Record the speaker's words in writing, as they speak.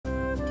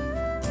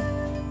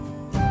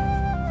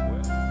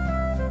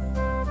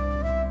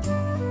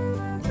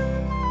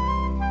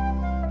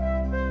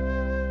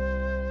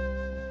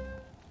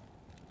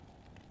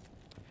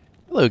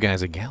Hello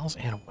guys and gals,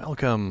 and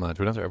welcome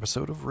to another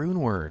episode of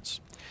Runewords.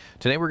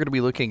 Today we're going to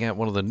be looking at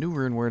one of the new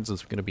Runewords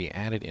that's going to be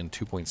added in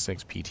 2.6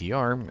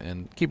 PTR,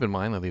 and keep in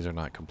mind that these are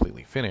not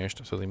completely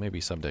finished, so they may be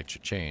subject to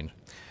change.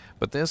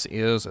 But this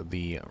is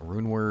the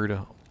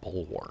Runeword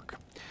Bulwark.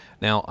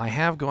 Now, I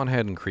have gone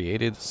ahead and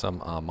created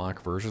some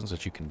mock versions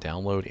that you can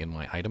download in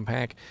my item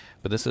pack,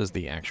 but this is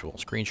the actual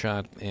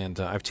screenshot, and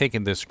I've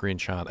taken this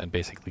screenshot and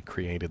basically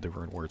created the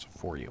Runewords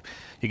for you.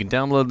 You can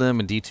download them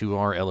in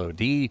D2R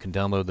LOD, you can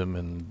download them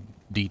in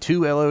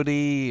D2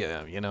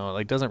 LOD, you know,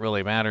 it doesn't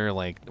really matter,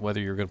 like, whether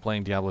you're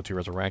playing Diablo 2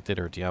 Resurrected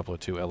or Diablo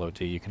 2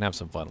 LOD, you can have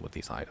some fun with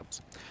these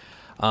items.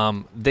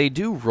 They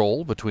do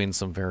roll between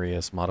some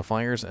various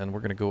modifiers, and we're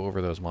going to go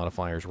over those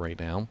modifiers right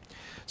now.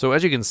 So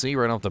as you can see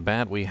right off the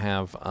bat, we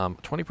have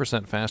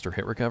 20% faster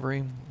hit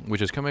recovery,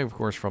 which is coming, of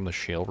course, from the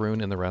Shael rune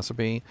in the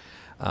recipe.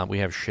 We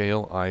have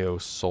Shael IO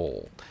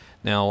Soul.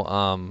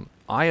 Now,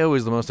 IO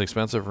is the most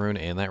expensive rune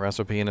in that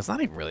recipe, and it's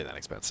not even really that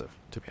expensive,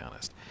 to be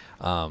honest.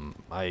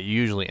 I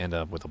usually end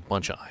up with a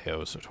bunch of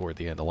IOs toward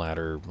the end of the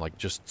ladder, like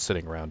just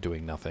sitting around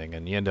doing nothing,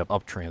 and you end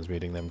up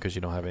transmuting them because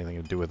you don't have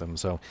anything to do with them.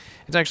 So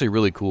it's actually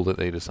really cool that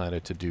they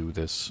decided to do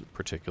this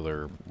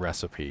particular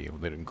recipe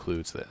that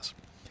includes this.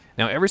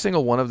 Now, every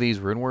single one of these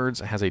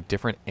runewords has a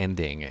different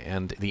ending,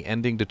 and the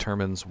ending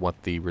determines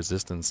what the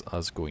resistance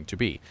is going to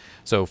be.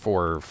 So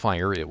for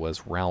fire, it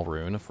was Ral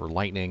rune. For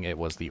lightning, it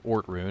was the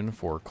Ort rune.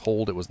 For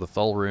cold, it was the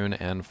Thul rune.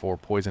 And for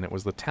poison, it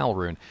was the Tal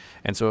rune.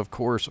 And so, of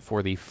course,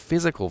 for the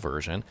physical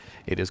version,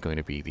 it is going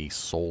to be the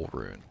Soul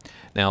rune.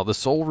 Now, the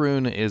Soul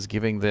rune is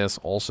giving this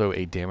also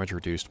a damage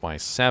reduced by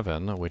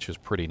 7, which is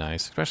pretty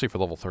nice, especially for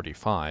level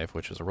 35,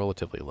 which is a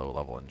relatively low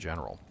level in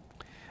general.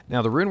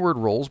 Now, the runeword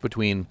rolls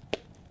between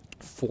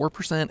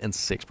 4% and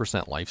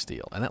 6%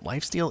 lifesteal, and that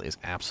lifesteal is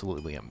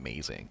absolutely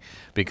amazing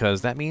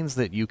because that means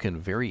that you can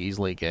very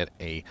easily get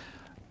a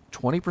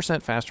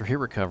 20% faster hit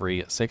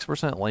recovery,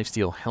 6%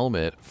 lifesteal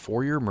helmet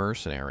for your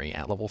mercenary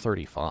at level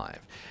 35,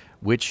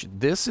 which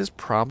this is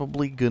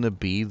probably going to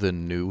be the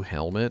new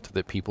helmet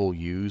that people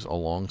use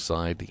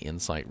alongside the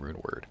Insight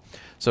runeword.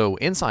 So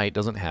Insight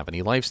doesn't have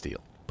any lifesteal,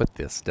 but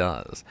this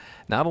does.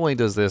 Not only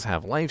does this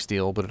have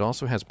lifesteal, but it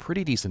also has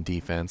pretty decent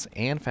defense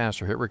and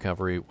faster hit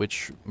recovery,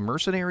 which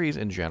mercenaries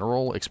in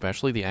general,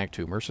 especially the Act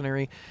 2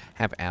 mercenary,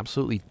 have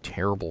absolutely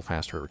terrible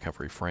fast hit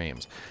recovery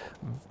frames.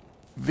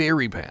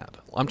 Very bad.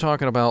 I'm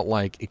talking about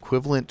like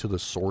equivalent to the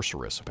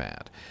sorceress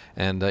bad.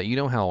 And you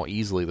know how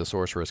easily the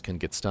sorceress can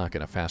get stuck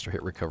in a faster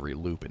hit recovery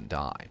loop and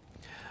die.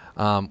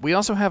 We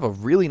also have a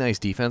really nice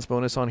defense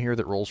bonus on here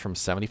that rolls from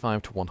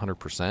 75 to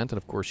 100%, and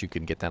of course you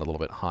can get that a little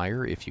bit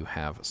higher if you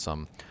have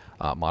some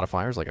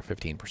modifiers, like a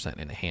 15%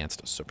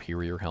 enhanced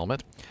superior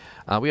helmet.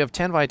 We have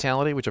 10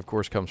 vitality, which of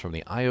course comes from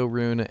the IO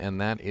rune, and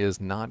that is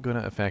not going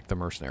to affect the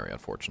mercenary,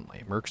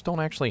 unfortunately. Mercs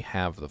don't actually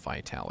have the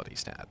vitality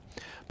stat.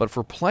 But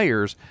for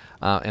players,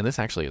 and this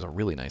actually is a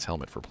really nice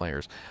helmet for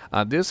players,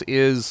 this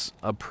is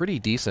a pretty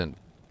decent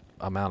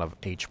amount of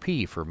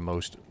HP for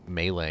most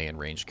melee and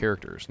ranged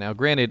characters. Now,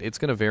 granted, it's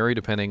going to vary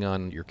depending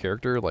on your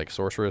character, like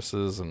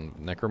sorceresses and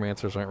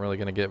necromancers aren't really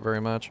going to get very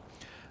much,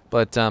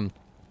 but I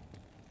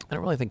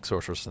don't really think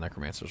sorceresses and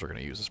necromancers are going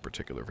to use this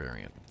particular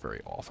variant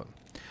very often.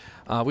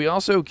 We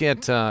also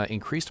get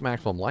increased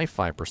maximum life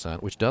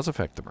 5%, which does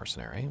affect the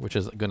mercenary, which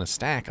is going to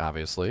stack,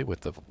 obviously,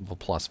 with the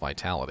plus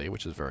vitality,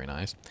 which is very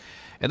nice.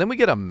 And then we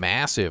get a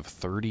massive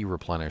 30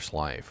 replenish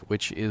life,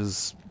 which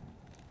is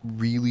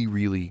really,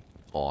 really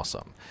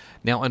awesome.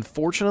 Now,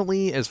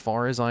 unfortunately, as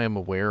far as I am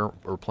aware,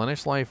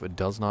 Replenish Life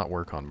does not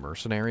work on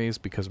mercenaries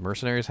because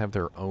mercenaries have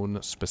their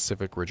own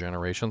specific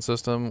regeneration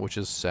system, which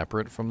is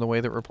separate from the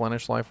way that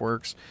Replenish Life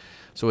works.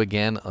 So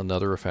again,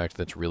 another effect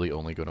that's really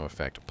only going to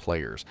affect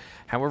players.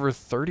 However,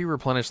 30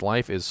 Replenish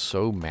Life is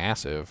so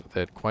massive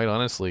that, quite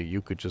honestly, you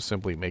could just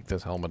simply make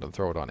this helmet and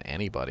throw it on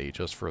anybody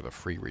just for the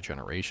free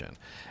regeneration.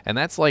 And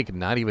that's like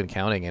not even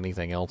counting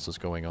anything else that's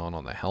going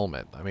on the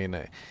helmet. I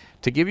mean,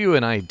 to give you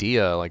an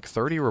idea, like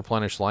 30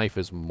 Replenish Life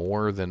is more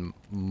than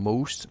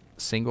most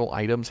single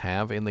items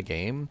have in the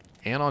game.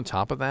 And on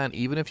top of that,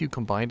 even if you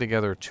combine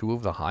together two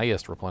of the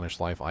highest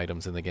Replenish Life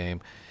items in the game,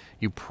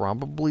 you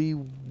probably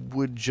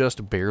would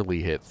just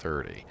barely hit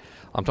 30.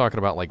 I'm talking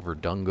about like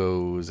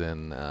Verdungos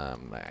and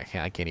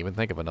I can't even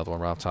think of another one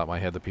right off the top of my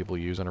head that people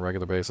use on a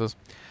regular basis.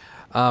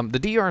 The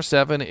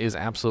DR7 is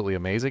absolutely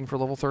amazing for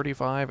level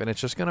 35, and it's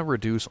just going to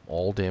reduce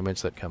all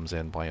damage that comes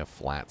in by a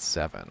flat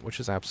 7, which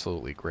is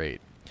absolutely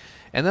great.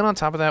 And then on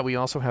top of that, we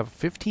also have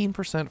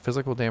 15%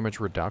 physical damage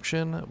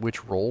reduction,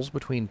 which rolls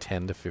between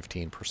 10 to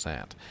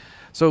 15%.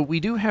 So we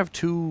do have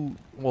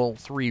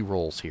three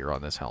rolls here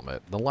on this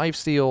helmet. The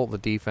lifesteal, the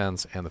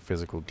defense, and the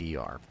physical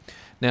DR.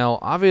 Now,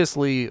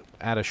 obviously,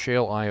 at a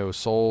Shael IO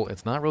Soul,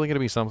 it's not really going to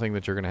be something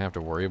that you're going to have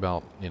to worry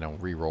about, you know,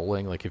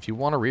 re-rolling. Like, if you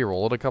want to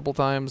re-roll it a couple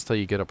times till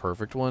you get a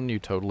perfect one, you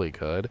totally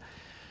could.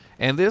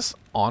 And this,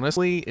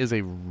 honestly, is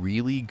a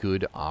really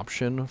good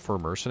option for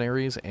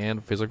mercenaries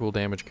and physical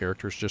damage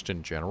characters just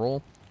in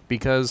general,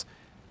 because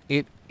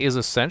It is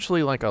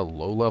essentially like a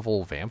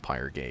low-level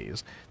vampire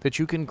gaze that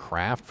you can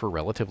craft for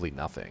relatively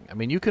nothing. I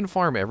mean, you can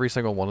farm every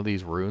single one of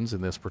these runes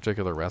in this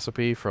particular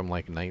recipe from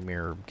like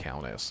Nightmare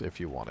Countess if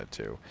you wanted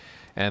to.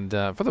 And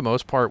for the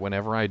most part,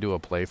 whenever I do a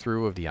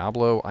playthrough of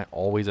Diablo, I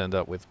always end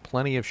up with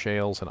plenty of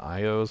Shaels and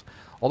Ios.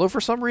 Although for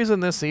some reason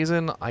this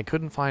season, I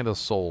couldn't find a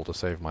soul to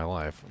save my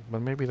life.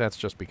 But maybe that's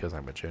just because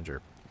I'm a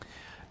ginger.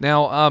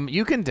 Now,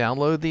 you can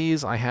download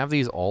these. I have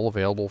these all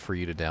available for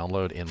you to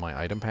download in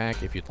my item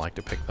pack if you'd like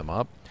to pick them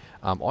up.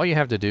 All you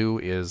have to do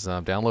is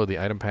download the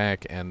item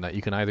pack, and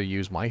you can either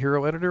use my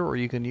hero editor or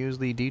you can use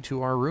the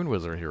D2R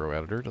Runewords hero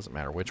editor. Doesn't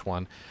matter which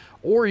one.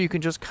 Or you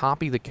can just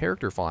copy the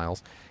character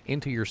files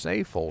into your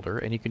save folder,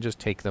 and you can just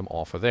take them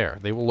off of there.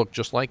 They will look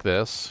just like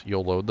this.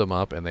 You'll load them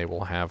up, and they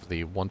will have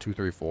the 1, 2,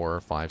 3,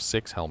 4, 5,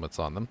 6 helmets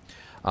on them,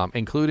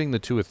 including the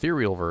 2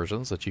 ethereal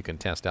versions that you can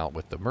test out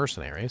with the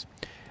mercenaries.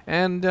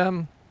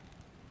 And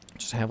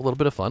just have a little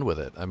bit of fun with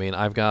it. I mean,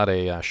 I've got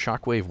a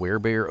Shockwave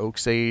Werebear Oak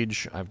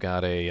Sage. I've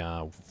got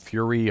a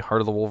Fury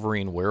Heart of the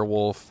Wolverine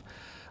Werewolf.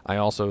 I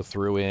also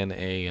threw in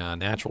a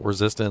Natural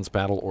Resistance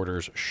Battle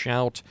Orders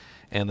Shout,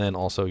 and then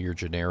also your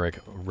generic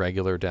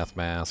regular Death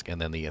Mask, and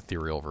then the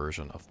ethereal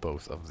version of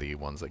both of the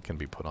ones that can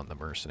be put on the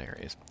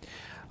mercenaries.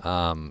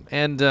 I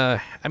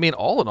mean,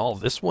 all in all,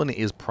 this one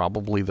is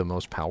probably the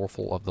most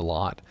powerful of the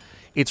lot.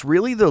 It's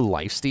really the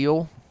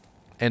lifesteal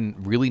and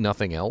really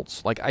nothing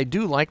else. Like, I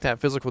do like that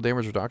physical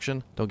damage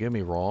reduction, don't get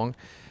me wrong,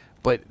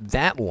 but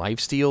that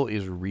lifesteal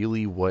is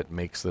really what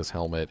makes this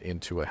helmet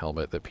into a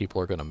helmet that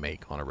people are going to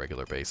make on a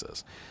regular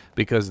basis.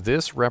 Because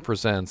this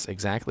represents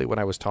exactly what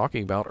I was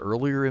talking about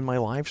earlier in my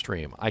live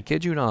stream. I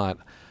kid you not,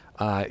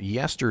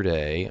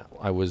 yesterday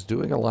I was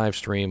doing a live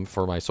stream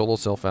for my solo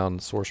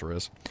self-found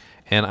sorceress,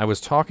 and I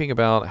was talking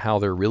about how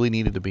there really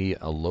needed to be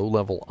a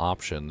low-level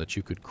option that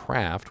you could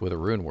craft with a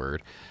rune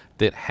word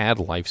that had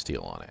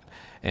lifesteal on it.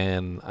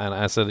 And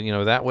I said, you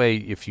know, that way,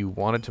 if you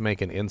wanted to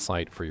make an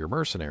insight for your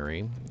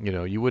mercenary, you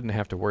know, you wouldn't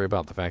have to worry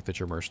about the fact that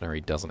your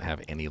mercenary doesn't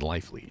have any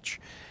life leech.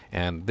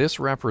 And this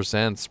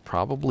represents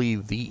probably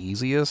the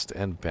easiest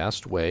and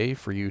best way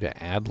for you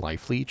to add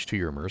life leech to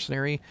your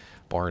mercenary,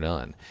 bar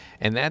none.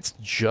 And that's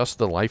just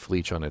the life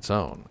leech on its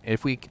own.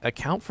 If we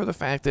account for the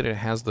fact that it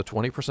has the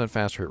 20%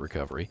 faster hit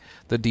recovery,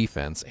 the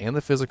defense, and the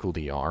physical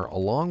DR,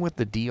 along with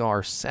the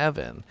DR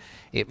 7,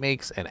 it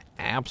makes an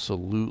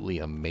absolutely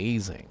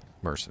amazing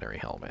mercenary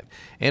helmet,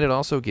 and it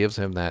also gives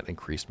him that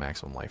increased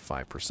maximum life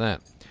 5%.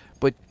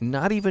 But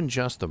not even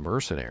just the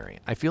mercenary.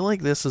 I feel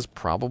like this is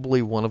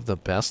probably one of the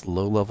best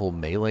low-level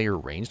melee or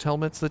ranged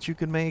helmets that you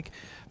can make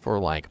for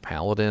like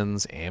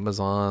paladins,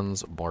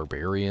 amazons,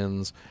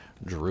 barbarians,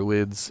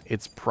 druids.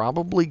 It's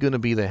probably going to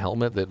be the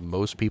helmet that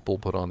most people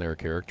put on their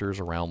characters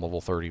around level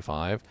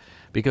 35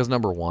 because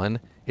number one,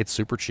 it's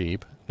super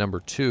cheap. Number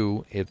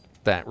two,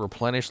 that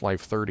replenish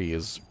life 30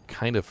 is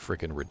kind of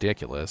freaking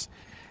ridiculous.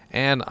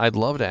 And I'd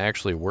love to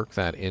actually work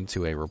that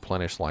into a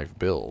replenish life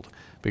build,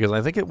 because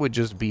I think it would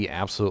just be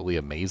absolutely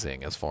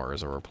amazing as far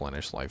as a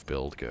replenish life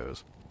build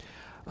goes.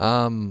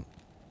 I'm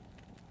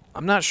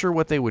not sure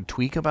what they would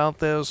tweak about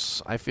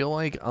this. I feel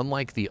like,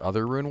 unlike the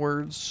other rune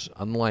words,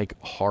 unlike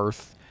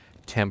Hearth,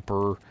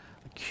 Temper,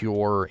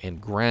 Cure, and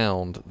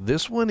Ground,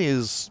 this one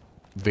is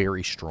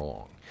very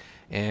strong.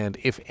 And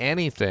if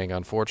anything,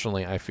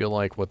 unfortunately, I feel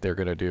like what they're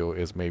going to do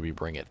is maybe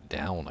bring it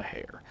down a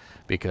hair,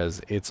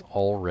 because it's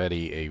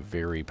already a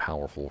very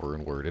powerful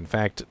rune word. In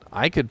fact,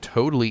 I could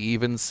totally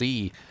even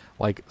see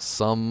like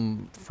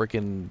some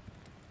freaking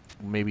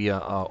maybe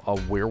a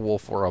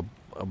werewolf or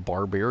a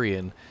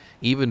barbarian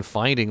even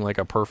finding like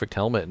a perfect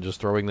helmet and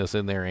just throwing this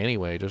in there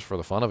anyway, just for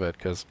the fun of it,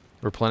 because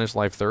replenish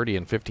life 30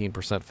 and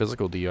 15%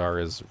 physical DR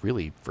is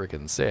really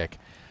freaking sick.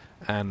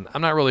 And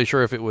I'm not really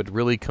sure if it would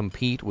really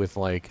compete with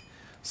like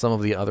some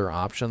of the other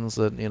options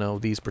that, you know,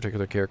 these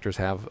particular characters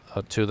have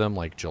to them,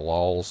 like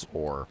Jalal's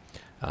or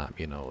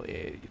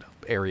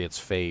Ariat's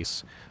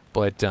Face,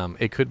 but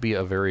it could be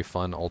a very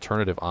fun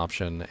alternative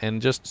option,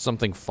 and just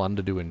something fun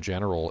to do in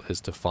general is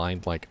to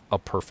find like a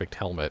perfect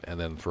helmet and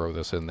then throw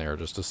this in there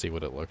just to see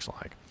what it looks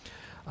like,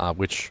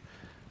 which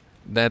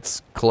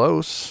that's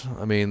close.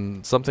 I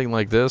mean, something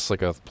like this,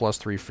 like a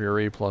 +3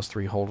 Fury,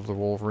 +3 Hold of the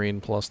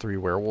Wolverine, +3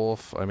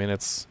 Werewolf, I mean,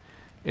 it's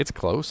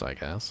close, I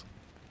guess.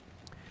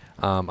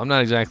 I'm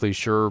not exactly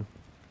sure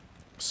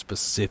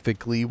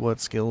specifically what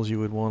skills you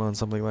would want on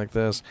something like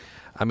this.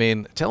 I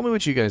mean, tell me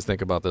what you guys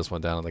think about this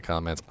one down in the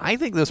comments. I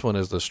think this one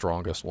is the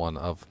strongest one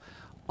of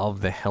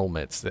the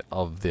helmets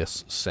of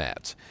this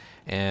set.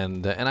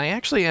 And I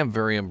actually am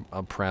very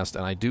impressed,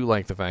 and I do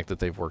like the fact that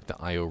they've worked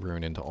the IO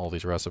rune into all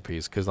these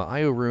recipes, because the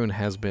IO rune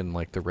has been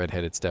like the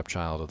redheaded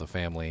stepchild of the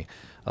family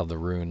of the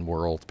rune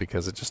world,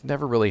 because it just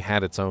never really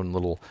had its own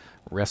little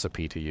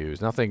recipe to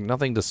use. Nothing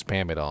to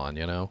spam it on,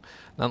 you know.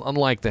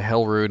 Unlike the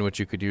Hell rune, which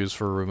you could use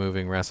for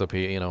removing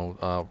recipe, you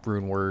know,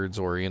 rune words,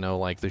 or, you know,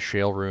 like the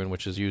Shael rune,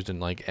 which is used in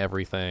like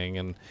everything,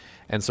 and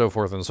so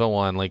forth and so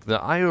on. Like the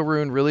Io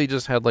rune really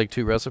just had like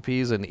 2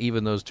 recipes, and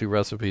even those 2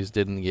 recipes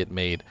didn't get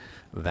made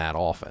that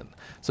often.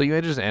 So you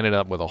just ended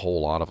up with a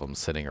whole lot of them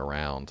sitting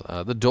around.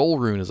 The Dole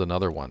rune is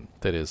another one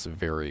that is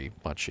very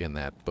much in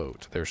that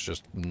boat. There's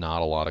just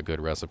not a lot of good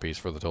recipes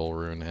for the Dole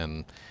rune,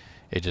 and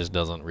it just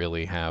doesn't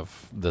really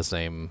have the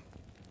same...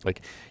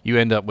 Like, you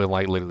end up with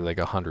like literally like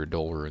 100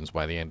 Dole runes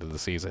by the end of the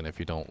season if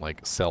you don't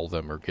like sell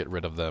them or get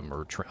rid of them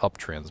or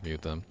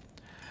up-transmute them.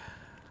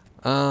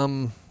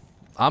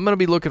 I'm going to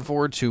be looking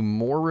forward to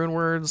more rune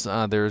words.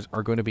 There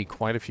are going to be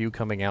quite a few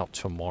coming out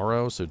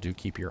tomorrow, so do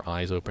keep your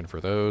eyes open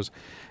for those.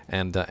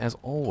 And as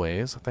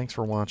always, thanks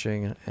for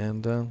watching,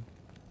 and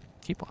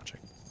keep watching.